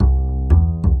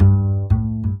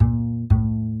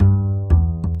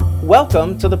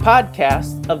Welcome to the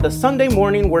podcast of the Sunday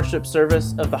morning worship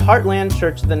service of the Heartland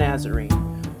Church of the Nazarene.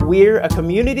 We're a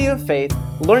community of faith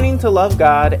learning to love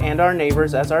God and our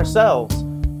neighbors as ourselves.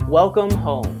 Welcome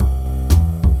home.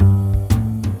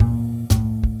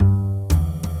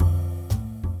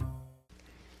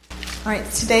 All right,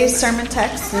 today's sermon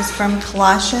text is from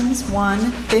Colossians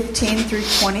 1:15 through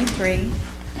 23.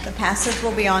 The passage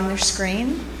will be on your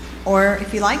screen, or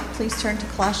if you like, please turn to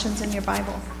Colossians in your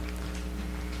Bible.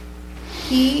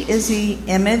 He is the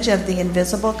image of the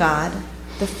invisible God,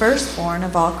 the firstborn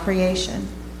of all creation.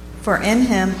 For in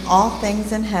him all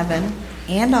things in heaven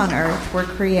and on earth were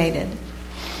created,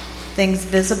 things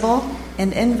visible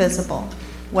and invisible,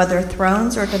 whether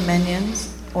thrones or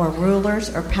dominions or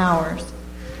rulers or powers.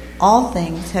 All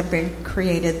things have been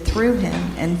created through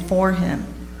him and for him.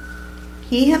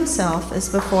 He himself is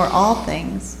before all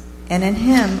things, and in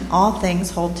him all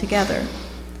things hold together.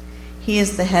 He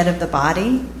is the head of the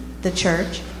body, the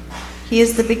church. He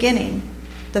is the beginning,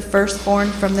 the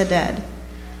firstborn from the dead,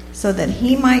 so that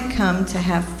he might come to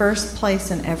have first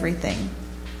place in everything.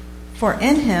 For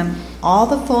in him all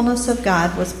the fullness of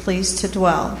God was pleased to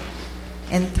dwell,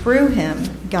 and through him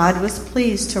God was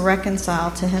pleased to reconcile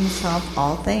to himself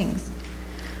all things,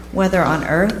 whether on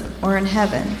earth or in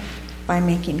heaven, by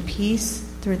making peace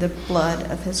through the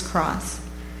blood of his cross.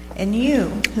 And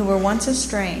you, who were once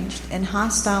estranged and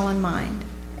hostile in mind,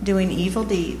 doing evil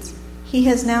deeds, he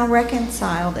has now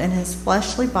reconciled in his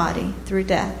fleshly body through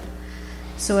death,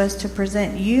 so as to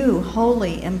present you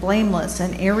holy and blameless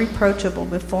and irreproachable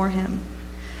before him,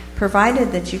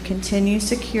 provided that you continue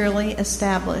securely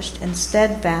established and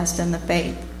steadfast in the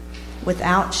faith,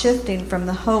 without shifting from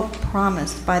the hope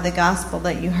promised by the gospel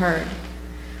that you heard,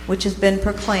 which has been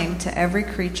proclaimed to every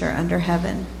creature under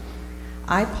heaven.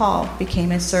 I, Paul,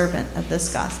 became a servant of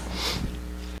this gospel.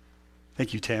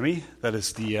 Thank you, Tammy. That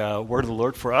is the word of the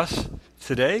Lord for us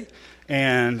today.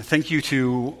 And thank you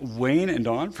to Wayne and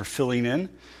Dawn for filling in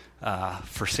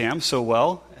for Sam so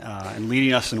well and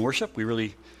leading us in worship. We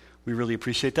really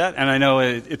appreciate that. And I know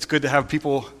it's good to have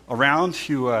people around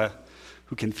who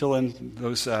can fill in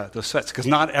those sweats, because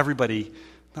not everybody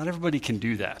can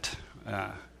do that.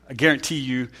 I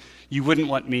guarantee you wouldn't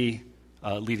want me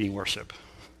leading worship.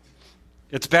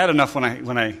 It's bad enough when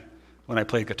I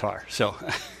play guitar. So.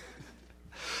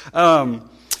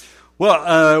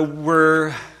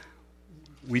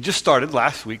 We just started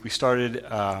last week. We started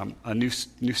a new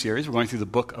series. We're going through the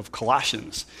book of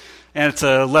Colossians, and it's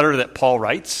a letter that Paul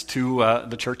writes to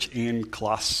the church in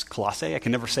Colossae. I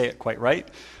can never say it quite right,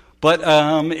 but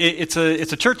it's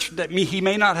a church that he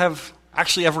may not have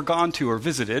actually ever gone to or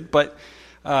visited, but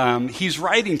he's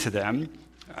writing to them,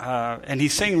 and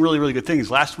he's saying really, really good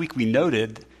things. Last week we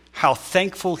noted how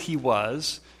thankful he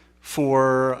was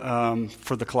for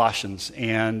the Colossians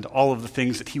and all of the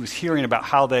things that he was hearing about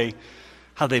how they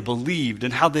believed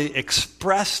and how they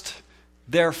expressed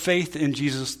their faith in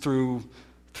Jesus through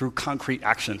concrete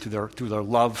action, through their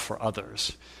love for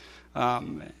others.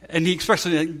 And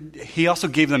he also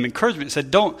gave them encouragement. He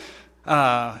said,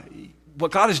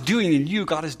 what God is doing in you,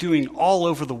 God is doing all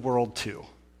over the world too.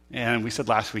 And we said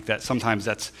last week that sometimes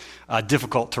that's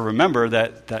difficult to remember,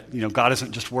 that God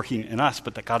isn't just working in us,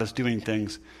 but that God is doing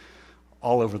things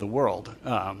all over the world.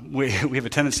 We have a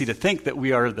tendency to think that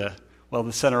we are the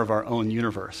center of our own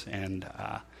universe, and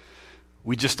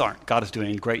we just aren't. God is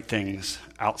doing great things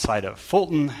outside of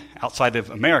Fulton, outside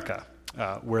of America,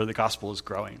 where the gospel is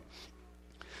growing.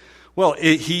 Well,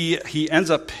 he ends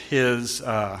up his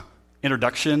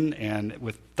introduction and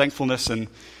with thankfulness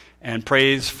and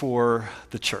praise for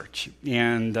the church.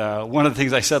 And one of the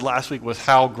things I said last week was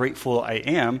how grateful I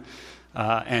am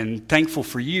and thankful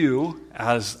for you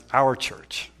as our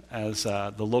church, as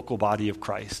the local body of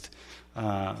Christ,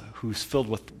 who's filled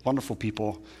with wonderful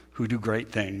people who do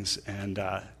great things and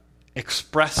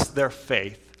express their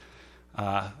faith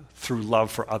through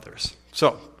love for others.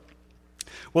 So,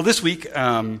 well, this week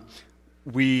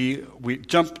we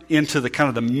jump into the kind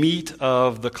of the meat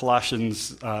of the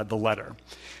Colossians, the letter,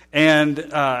 and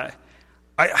I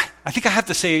think I have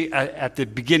to say at the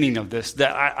beginning of this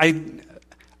that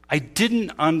I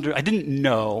didn't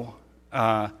know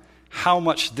how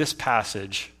much this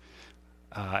passage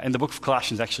and the book of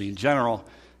Colossians actually in general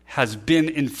has been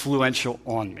influential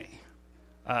on me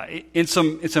in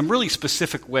some really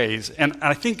specific ways, and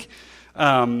I think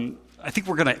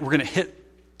we're gonna hit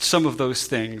some of those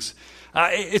things.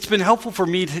 It's been helpful for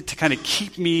me to kind of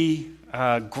keep me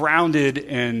grounded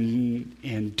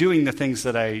in doing the things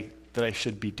that I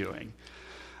should be doing.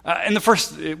 And the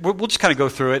first, we'll just kind of go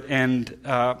through it, and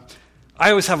I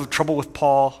always have trouble with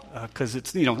Paul because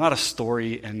it's not a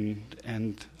story,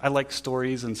 and I like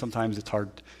stories, and sometimes it's hard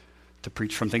to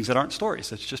preach from things that aren't stories.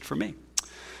 That's just for me.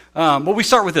 Well, we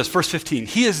start with this, verse 15.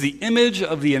 He is the image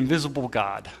of the invisible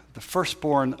God, the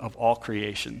firstborn of all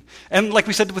creation. And like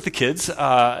we said with the kids,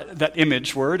 that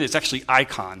image word is actually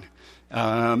icon.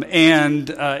 An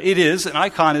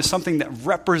icon is something that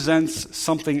represents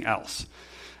something else.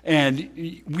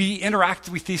 And we interact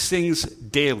with these things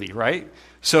daily, right?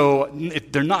 So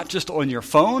they're not just on your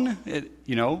phone,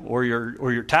 or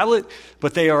your tablet,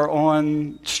 but they are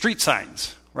on street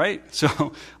signs, right?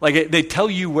 So they tell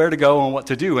you where to go and what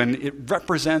to do, and it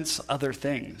represents other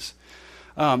things.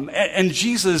 And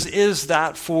Jesus is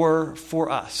that for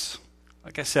us.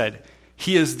 Like I said,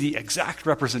 he is the exact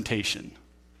representation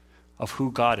of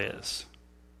who God is.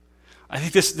 I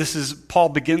think this is Paul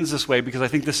begins this way because I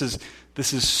think this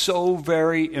is so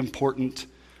very important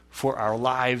for our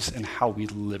lives and how we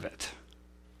live it.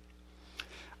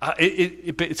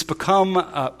 It's become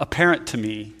apparent to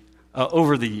me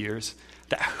over the years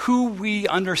that who we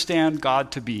understand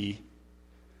God to be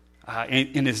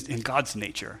in God's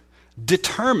nature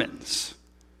determines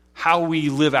how we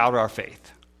live out our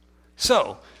faith.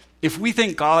 So, if we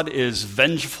think God is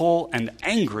vengeful and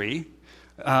angry,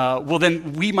 well,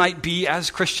 then we might be,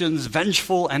 as Christians,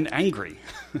 vengeful and angry.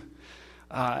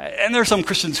 And there are some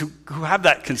Christians who have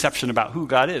that conception about who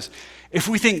God is. If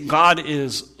we think God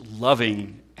is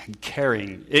loving and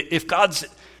caring, if God's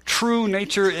true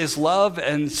nature is love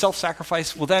and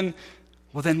self-sacrifice, well then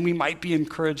we might be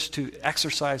encouraged to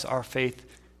exercise our faith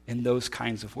in those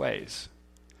kinds of ways.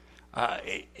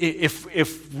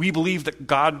 If we believe that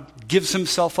God gives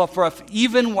himself up for us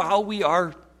even while we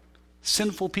are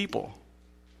sinful people,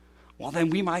 well, then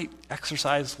we might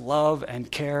exercise love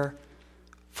and care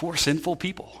for sinful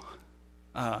people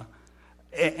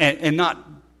and not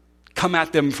come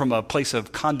at them from a place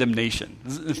of condemnation,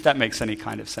 if that makes any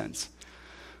kind of sense.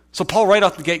 So Paul right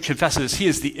off the gate confesses he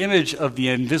is the image of the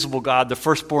invisible God, the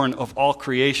firstborn of all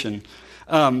creation.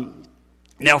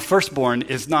 Now, firstborn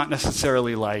is not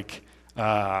necessarily like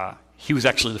he was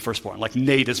actually the firstborn, like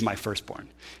Nate is my firstborn.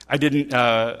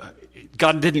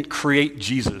 God didn't create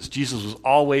Jesus. Jesus was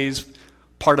always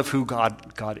part of who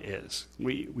God is.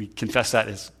 We confess that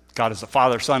as God is the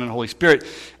Father, Son, and Holy Spirit,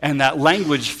 and that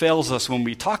language fails us when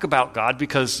we talk about God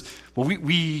because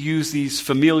we use these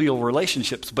familial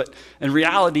relationships, but in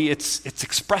reality, it's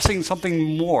expressing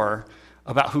something more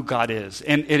about who God is,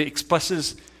 and it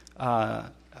expresses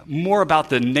more about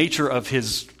the nature of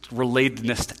his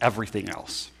relatedness to everything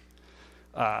else.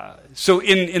 So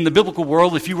in the biblical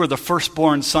world, if you were the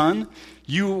firstborn son,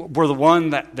 you were the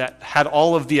one that had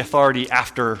all of the authority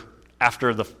after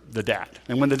the dad.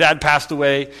 And when the dad passed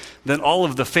away, then all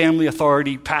of the family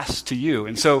authority passed to you.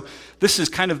 And so this is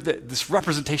kind of this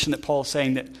representation that Paul is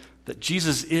saying that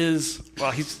Jesus is,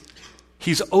 well,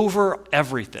 he's over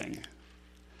everything.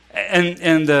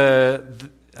 And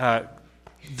the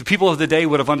people of the day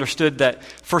would have understood that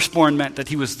firstborn meant that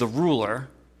he was the ruler,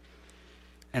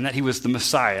 and that he was the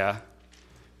Messiah,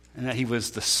 and that he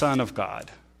was the Son of God.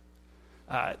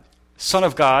 Son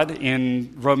of God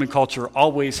in Roman culture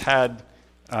always had,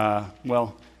 they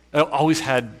would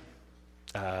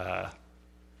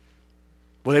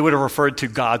have referred to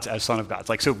gods as son of gods.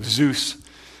 Like, so Zeus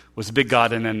was a big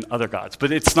god and then other gods.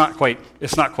 But it's not quite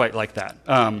like that.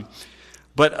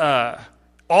 But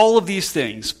all of these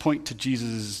things point to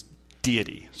Jesus'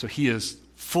 deity. So he is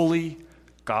fully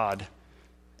God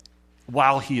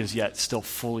while he is yet still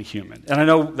fully human. And I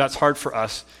know that's hard for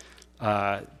us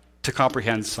to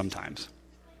comprehend sometimes.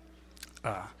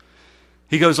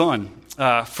 He goes on,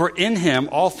 for in him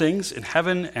all things in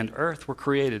heaven and earth were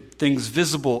created, things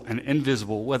visible and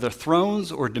invisible, whether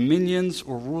thrones or dominions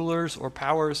or rulers or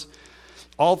powers,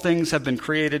 all things have been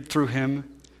created through him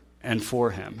and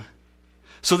for him.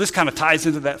 So this kind of ties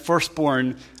into that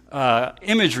firstborn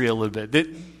imagery a little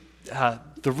bit.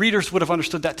 The readers would have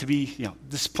understood that to be,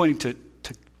 this pointing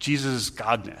to Jesus'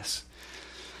 godness.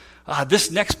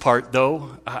 This next part,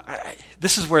 though,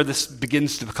 this is where this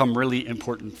begins to become really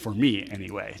important for me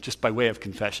anyway, just by way of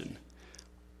confession.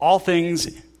 All things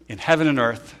in heaven and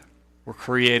earth were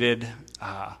created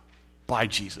by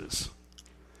Jesus.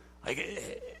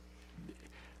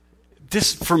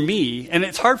 This, for me, and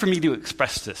it's hard for me to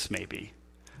express this maybe,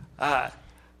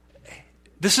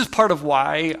 this is part of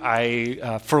why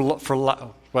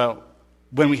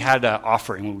when we had an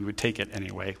offering, when we would take it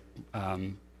anyway,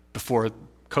 before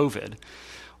COVID,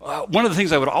 one of the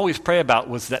things I would always pray about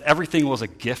was that everything was a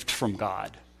gift from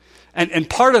God. And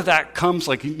part of that comes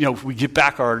we give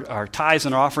back our tithes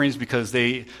and our offerings because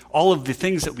all of the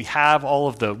things that we have, all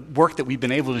of the work that we've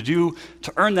been able to do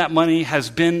to earn that money has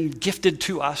been gifted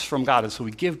to us from God. And so we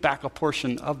give back a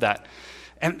portion of that.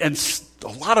 And a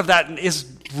lot of that is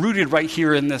rooted right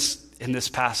here in this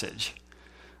passage.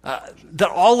 That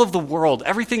all of the world,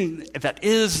 everything that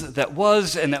is, that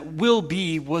was, and that will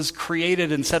be, was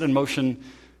created and set in motion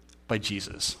by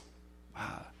Jesus.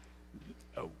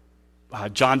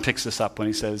 John picks this up when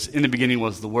he says, in the beginning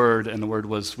was the Word, and the Word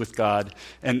was with God,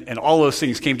 and all those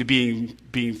things came to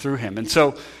being through him. And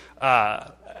so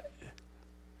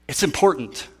it's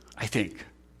important, I think,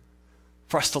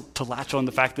 for us to latch on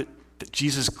the fact that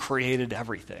Jesus created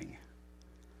everything.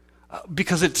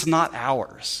 Because it's not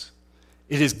ours.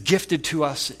 It is gifted to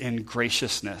us in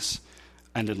graciousness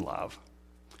and in love.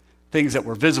 Things that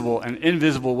were visible and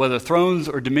invisible, whether thrones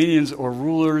or dominions or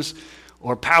rulers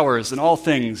or powers, and all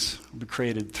things will be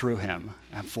created through him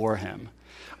and for him.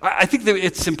 I think that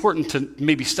it's important to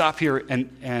maybe stop here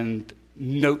and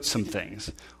note some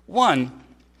things. One,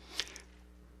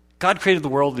 God created the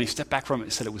world and he stepped back from it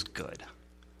and said it was good.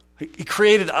 He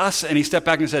created us and he stepped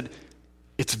back and said,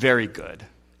 it's very good.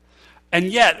 And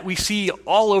yet we see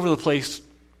all over the place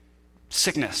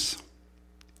sickness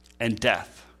and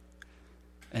death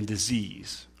and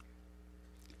disease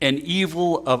and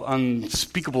evil of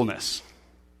unspeakableness.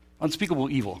 Unspeakable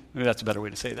evil. Maybe that's a better way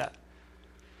to say that.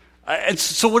 And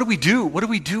so what do we do? What do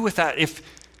we do with that?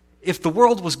 If the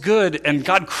world was good and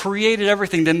God created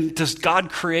everything, then does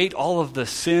God create all of the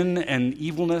sin and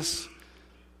evilness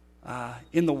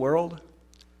in the world?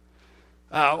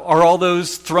 Are all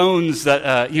those thrones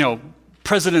that,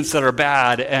 presidents that are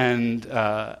bad and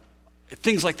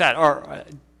things like that, are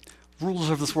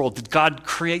rulers of this world, did God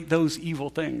create those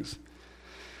evil things?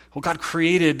 Well, God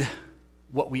created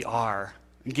what we are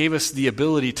and gave us the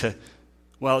ability to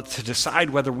decide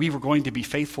whether we were going to be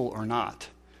faithful or not,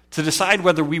 to decide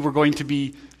whether we were going to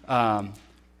be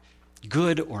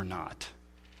good or not,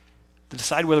 to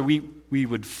decide whether we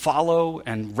would follow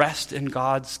and rest in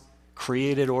God's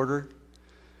created order,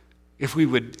 if we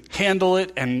would handle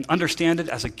it and understand it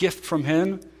as a gift from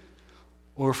him,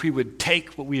 or if we would take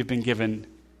what we have been given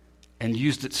and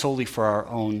used it solely for our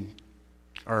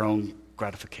own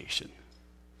gratification.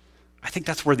 I think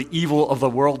that's where the evil of the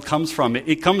world comes from.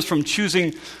 It comes from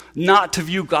choosing not to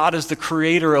view God as the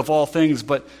creator of all things,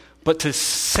 but to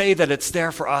say that it's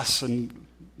there for us, and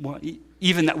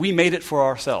even that we made it for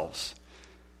ourselves,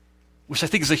 which I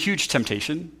think is a huge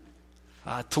temptation,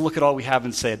 to look at all we have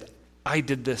and say, I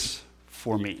did this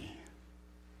for me.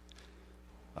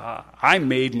 I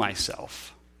made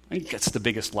myself. I think that's the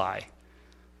biggest lie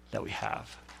that we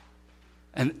have.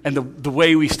 And the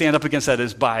way we stand up against that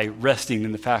is by resting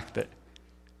in the fact that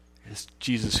it's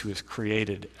Jesus who has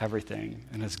created everything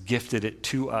and has gifted it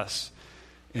to us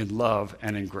in love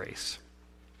and in grace.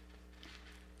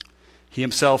 He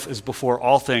himself is before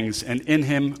all things, and in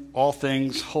him all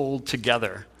things hold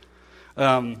together.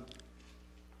 So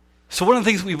one of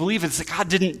the things we believe is that God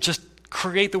didn't just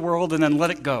create the world and then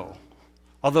let it go.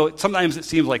 Although sometimes it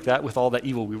seems like that with all that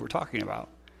evil we were talking about.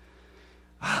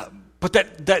 But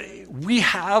that we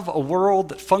have a world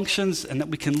that functions and that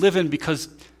we can live in because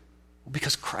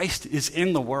Christ is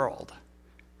in the world.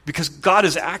 Because God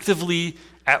is actively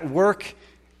at work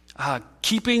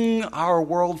keeping our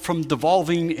world from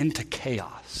devolving into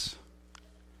chaos.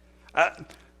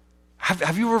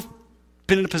 Have you ever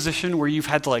been in a position where you've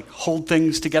had to hold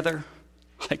things together?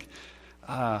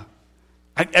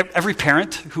 Every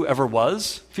parent who ever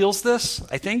was feels this,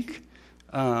 I think.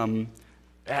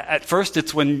 At first,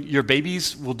 it's when your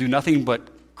babies will do nothing but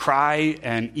cry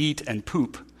and eat and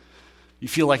poop. You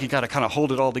feel like you got to kind of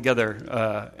hold it all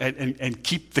together and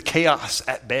keep the chaos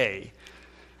at bay.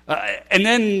 And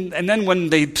then when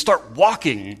they start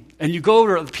walking and you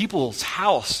go to people's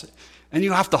house and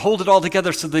you have to hold it all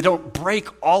together so they don't break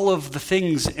all of the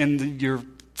things in your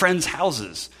friends'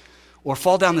 houses or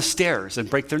fall down the stairs and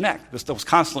break their neck. That was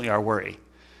constantly our worry,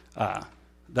 that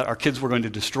our kids were going to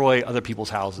destroy other people's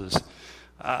houses.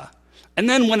 And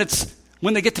then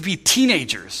when they get to be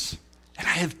teenagers, and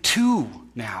I have 2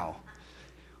 now,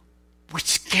 which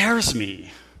scares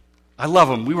me. I love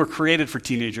them. We were created for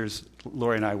teenagers,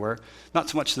 Lori and I were, not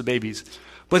so much the babies.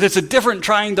 But it's a different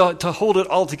trying to hold it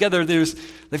all together.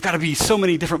 They've got to be so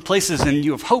many different places, and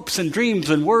you have hopes and dreams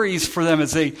and worries for them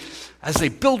as they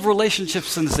build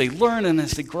relationships and as they learn and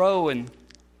as they grow, and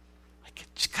you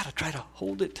just got to try to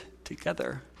hold it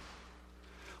together.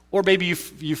 Or maybe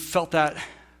you've felt that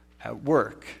at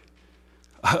work.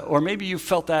 Or maybe you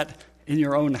felt that in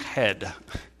your own head.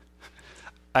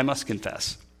 I must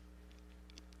confess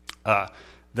that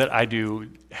I do,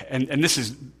 and this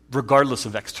is regardless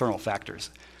of external factors,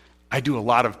 I do a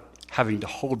lot of having to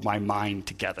hold my mind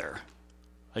together,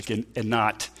 and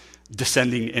not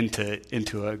descending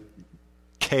into a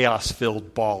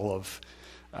chaos-filled ball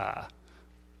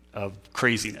of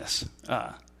craziness,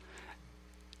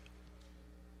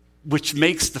 which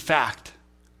makes the fact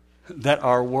that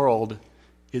our world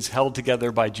is held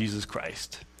together by Jesus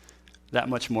Christ that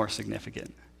much more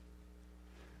significant.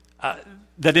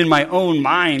 That in my own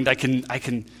mind, I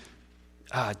can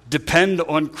depend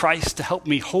on Christ to help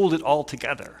me hold it all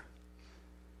together.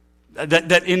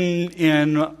 That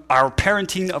in our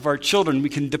parenting of our children, we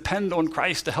can depend on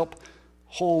Christ to help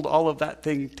hold all of that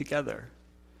thing together.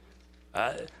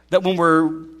 That when we're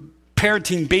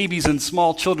parenting babies and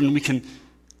small children,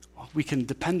 we can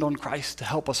depend on Christ to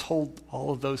help us hold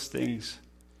all of those things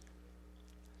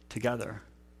together.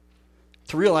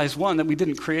 To realize, one, that we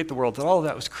didn't create the world, that all of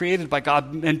that was created by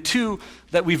God, and two,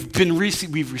 that we've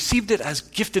received it as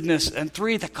giftedness, and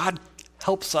three, that God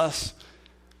helps us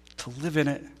to live in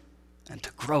it and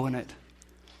to grow in it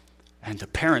and to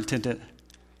parent in it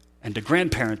and to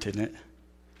grandparent in it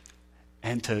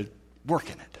and to work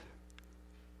in it.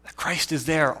 That Christ is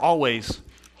there always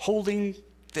holding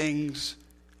things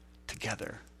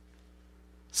together.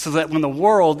 So that when the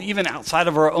world, even outside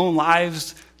of our own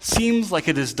lives, seems like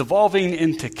it is devolving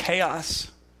into chaos,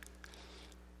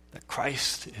 that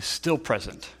Christ is still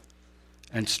present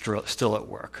and still at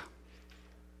work.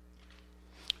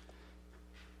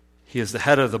 He is the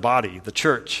head of the body, the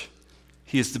church.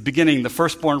 He is the beginning, the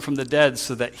firstborn from the dead,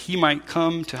 so that he might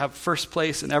come to have first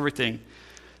place in everything.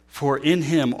 For in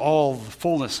him all the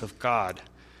fullness of God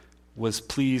was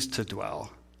pleased to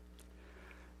dwell.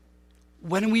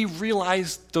 When we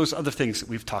realize those other things that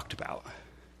we've talked about,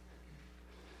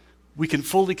 we can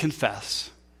fully confess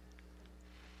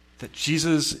that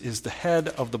Jesus is the head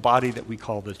of the body that we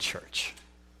call the church.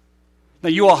 Now,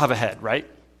 you all have a head, right?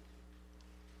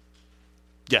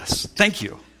 Yes, thank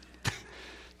you.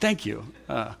 Thank you.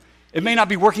 It may not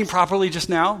be working properly just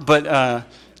now, but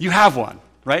you have one,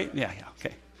 right? Yeah,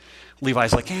 okay.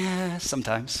 Levi's like,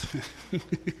 sometimes.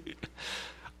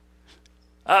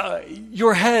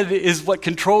 Your head is what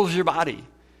controls your body.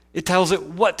 It tells it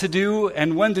what to do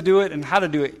and when to do it and how to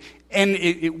do it. And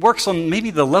it works on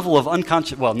maybe the level of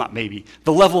unconscious, well, not maybe,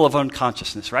 the level of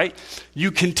unconsciousness, right?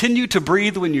 You continue to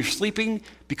breathe when you're sleeping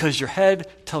because your head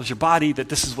tells your body that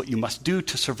this is what you must do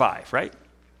to survive, right?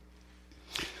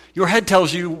 Your head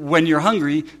tells you when you're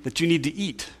hungry that you need to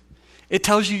eat. It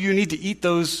tells you need to eat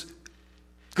those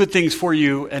good things for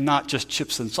you and not just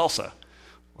chips and salsa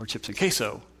or chips and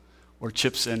queso or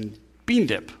chips and bean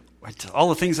dip. All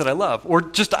the things that I love, or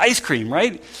just ice cream,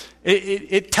 right?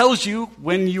 It tells you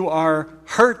when you are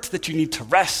hurt that you need to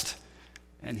rest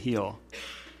and heal.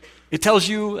 It tells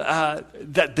you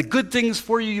that the good things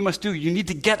for you must do. You need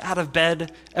to get out of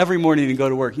bed every morning and go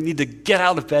to work. You need to get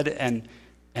out of bed and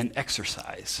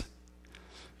exercise.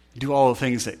 Do all the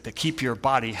things that keep your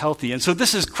body healthy. And so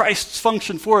this is Christ's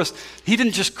function for us. He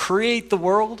didn't just create the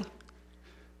world.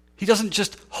 He doesn't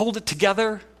just hold it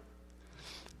together.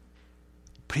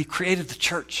 But he created the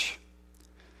church,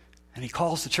 and he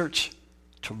calls the church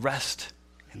to rest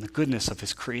in the goodness of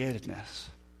his createdness,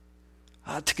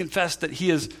 to confess that he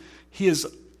is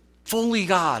fully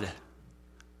God,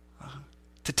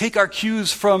 to take our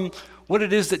cues from what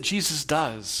it is that Jesus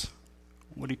does,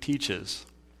 what he teaches,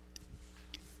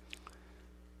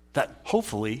 that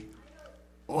hopefully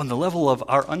on the level of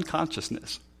our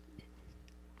unconsciousness,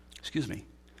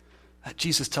 that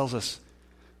Jesus tells us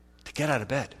to get out of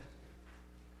bed,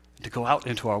 to go out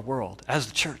into our world as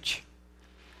the church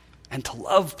and to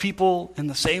love people in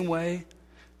the same way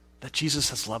that Jesus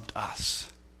has loved us.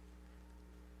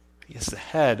 He is the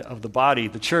head of the body,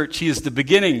 the church. He is the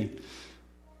beginning.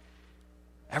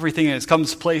 Everything that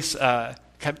comes to place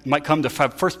might come to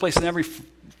first place in every...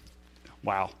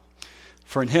 Wow.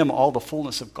 For in him all the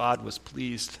fullness of God was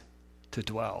pleased to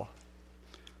dwell.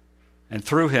 And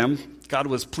through him, God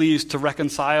was pleased to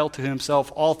reconcile to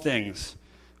himself all things,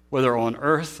 whether on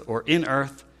earth or in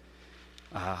earth,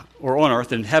 or on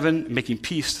earth in heaven, making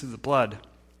peace through the blood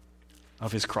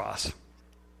of his cross.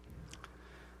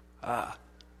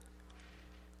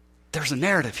 There's a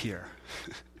narrative here.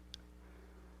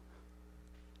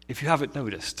 If you haven't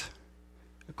noticed,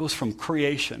 it goes from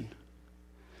creation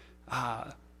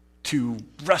to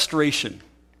restoration.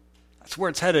 That's where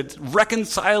it's headed,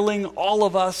 reconciling all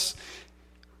of us,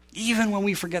 even when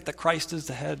we forget that Christ is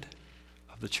the head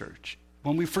of the church.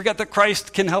 When we forget that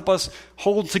Christ can help us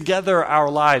hold together our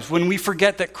lives, when we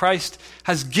forget that Christ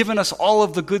has given us all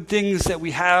of the good things that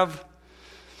we have,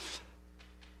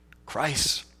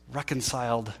 Christ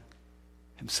reconciled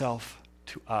himself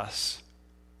to us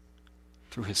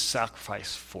through his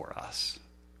sacrifice for us.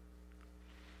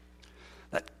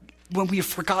 That when we have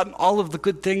forgotten all of the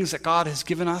good things that God has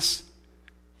given us,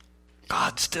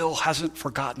 God still hasn't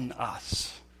forgotten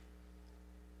us.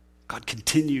 God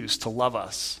continues to love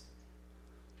us,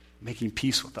 making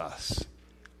peace with us,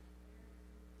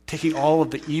 taking all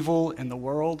of the evil in the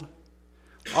world,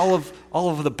 all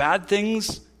of the bad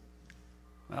things,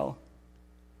 well,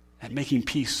 and making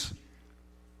peace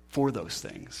for those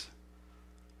things.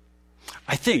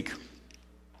 I think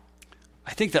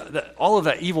that all of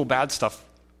that evil, bad stuff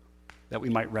that we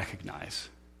might recognize,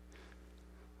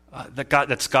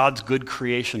 that's God's good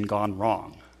creation gone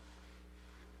wrong.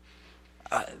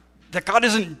 That God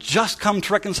isn't just come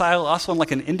to reconcile us on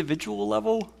like an individual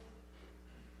level,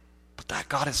 but that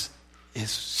God is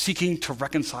seeking to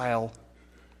reconcile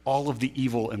all of the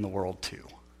evil in the world too.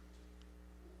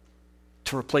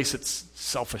 To replace its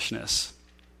selfishness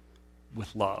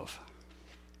with love.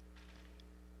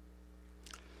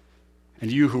 And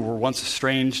you who were once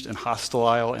estranged and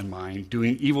hostile in mind,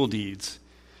 doing evil deeds,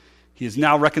 he is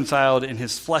now reconciled in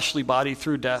his fleshly body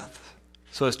through death,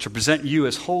 so as to present you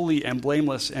as holy and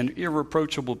blameless and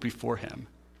irreproachable before him,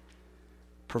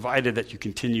 provided that you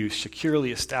continue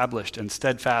securely established and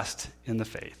steadfast in the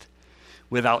faith,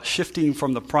 without shifting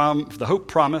from the hope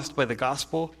promised by the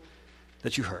gospel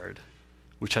that you heard,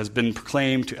 which has been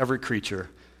proclaimed to every creature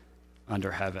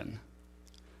under heaven.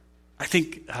 I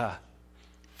think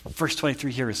verse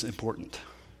 23 here is important.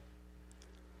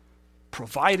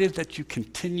 Provided that you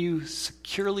continue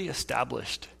securely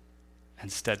established and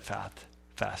steadfast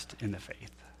in the faith.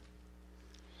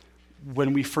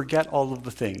 When we forget all of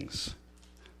the things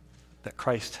that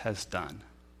Christ has done,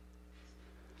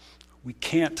 we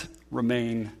can't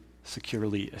remain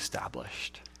securely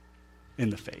established in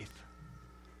the faith.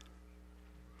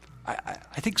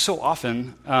 I think so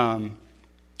often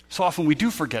we do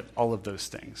forget all of those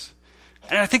things.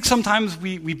 And I think sometimes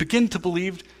we begin to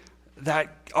believe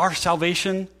that our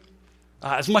salvation,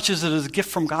 as much as it is a gift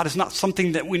from God, is not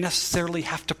something that we necessarily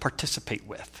have to participate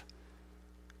with.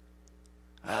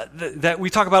 That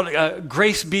we talk about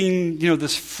grace being,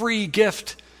 this free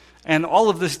gift and all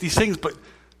of these things, but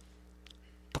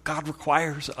God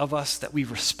requires of us that we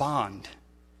respond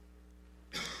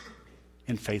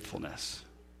in faithfulness.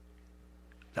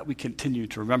 That we continue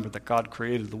to remember that God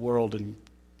created the world and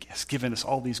has given us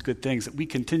all these good things, that we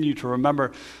continue to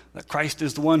remember that Christ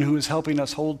is the one who is helping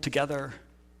us hold together,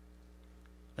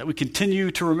 that we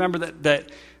continue to remember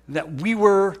that we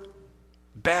were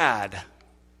bad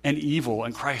and evil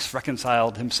and Christ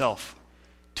reconciled himself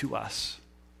to us.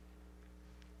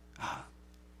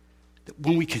 That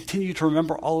when we continue to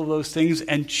remember all of those things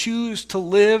and choose to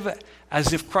live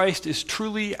as if Christ is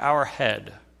truly our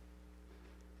head,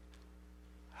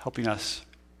 helping us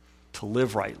to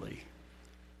live rightly,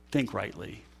 think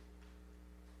rightly,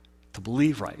 to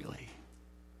believe rightly,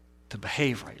 to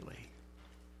behave rightly.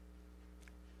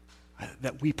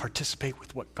 That we participate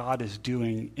with what God is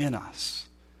doing in us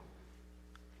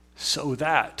so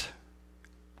that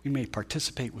we may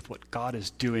participate with what God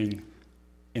is doing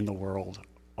in the world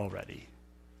already.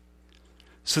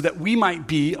 So that we might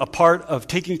be a part of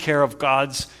taking care of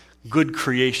God's good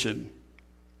creation,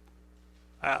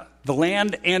 the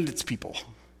land and its people.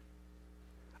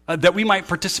 That we might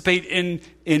participate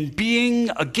in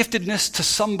being a giftedness to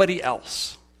somebody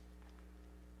else.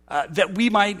 That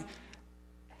we might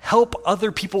help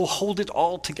other people hold it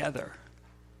all together.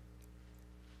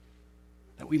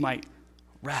 That we might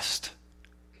rest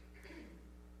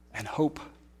and hope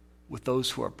with those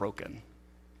who are broken.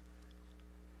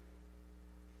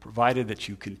 Provided that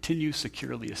you continue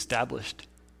securely established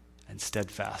and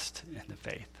steadfast in the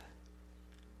faith.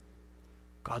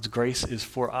 God's grace is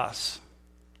for us.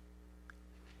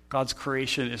 God's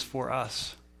creation is for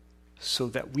us so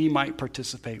that we might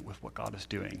participate with what God is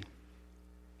doing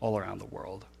all around the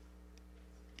world.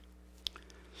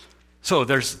 So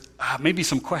there's maybe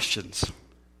some questions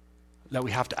that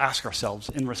we have to ask ourselves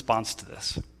in response to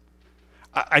this.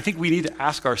 I think we need to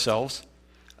ask ourselves,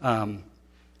 do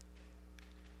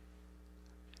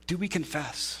we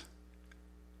confess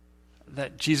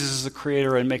that Jesus is the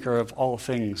creator and maker of all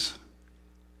things?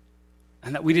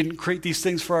 And that we didn't create these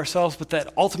things for ourselves, but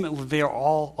that ultimately they are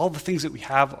all the things that we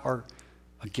have are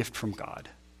a gift from God.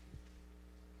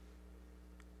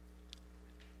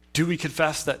 Do we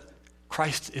confess that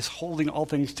Christ is holding all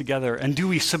things together? And do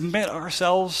we submit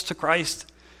ourselves to Christ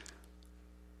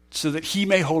so that he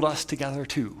may hold us together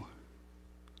too?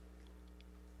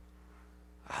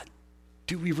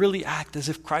 Do we really act as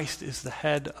if Christ is the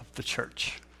head of the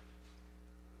church?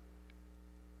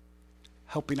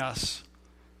 Helping us,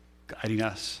 guiding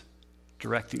us,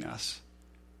 directing us.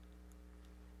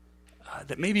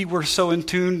 That maybe we're so in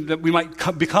tune, that we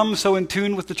might become so in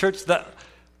tune with the church that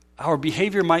our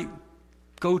behavior might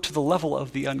go to the level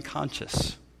of the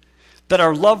unconscious. that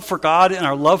our love for God and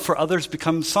our love for others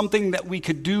becomes something that we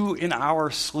could do in our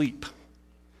sleep.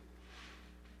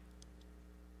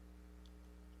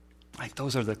 Like,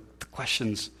 those are the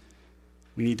questions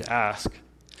we need to ask.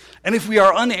 And if we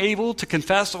are unable to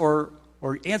confess or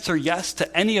answer yes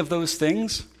to any of those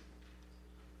things,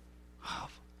 well,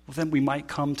 then we might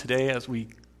come today as we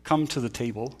come to the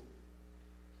table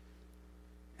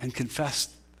and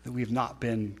confess that we have not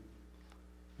been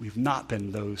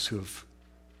those who have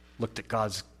looked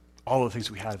at all the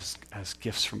things we have as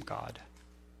gifts from God.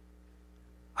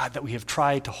 That we have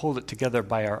tried to hold it together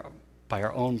by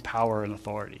our own power and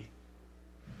authority.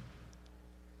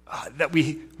 That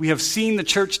we have seen the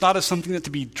church not as something that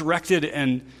to be directed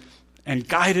and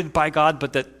guided by God,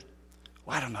 but that,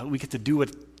 well, I don't know, we get to do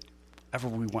whatever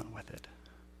we want with it.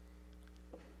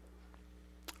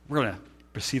 We're going to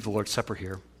receive the Lord's Supper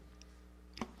here,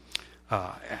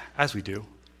 as we do.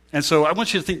 And so I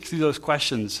want you to think through those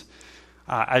questions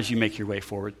as you make your way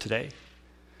forward today.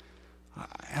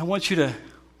 I want you to,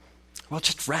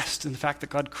 just rest in the fact that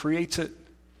God creates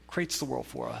the world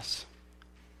for us.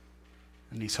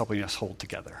 And he's helping us hold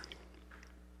together.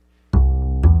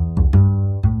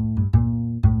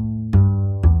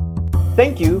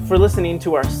 Thank you for listening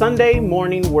to our Sunday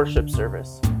morning worship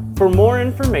service. For more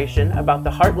information about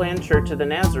the Heartland Church of the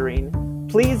Nazarene,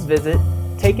 please visit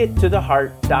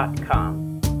takeittotheheart.com.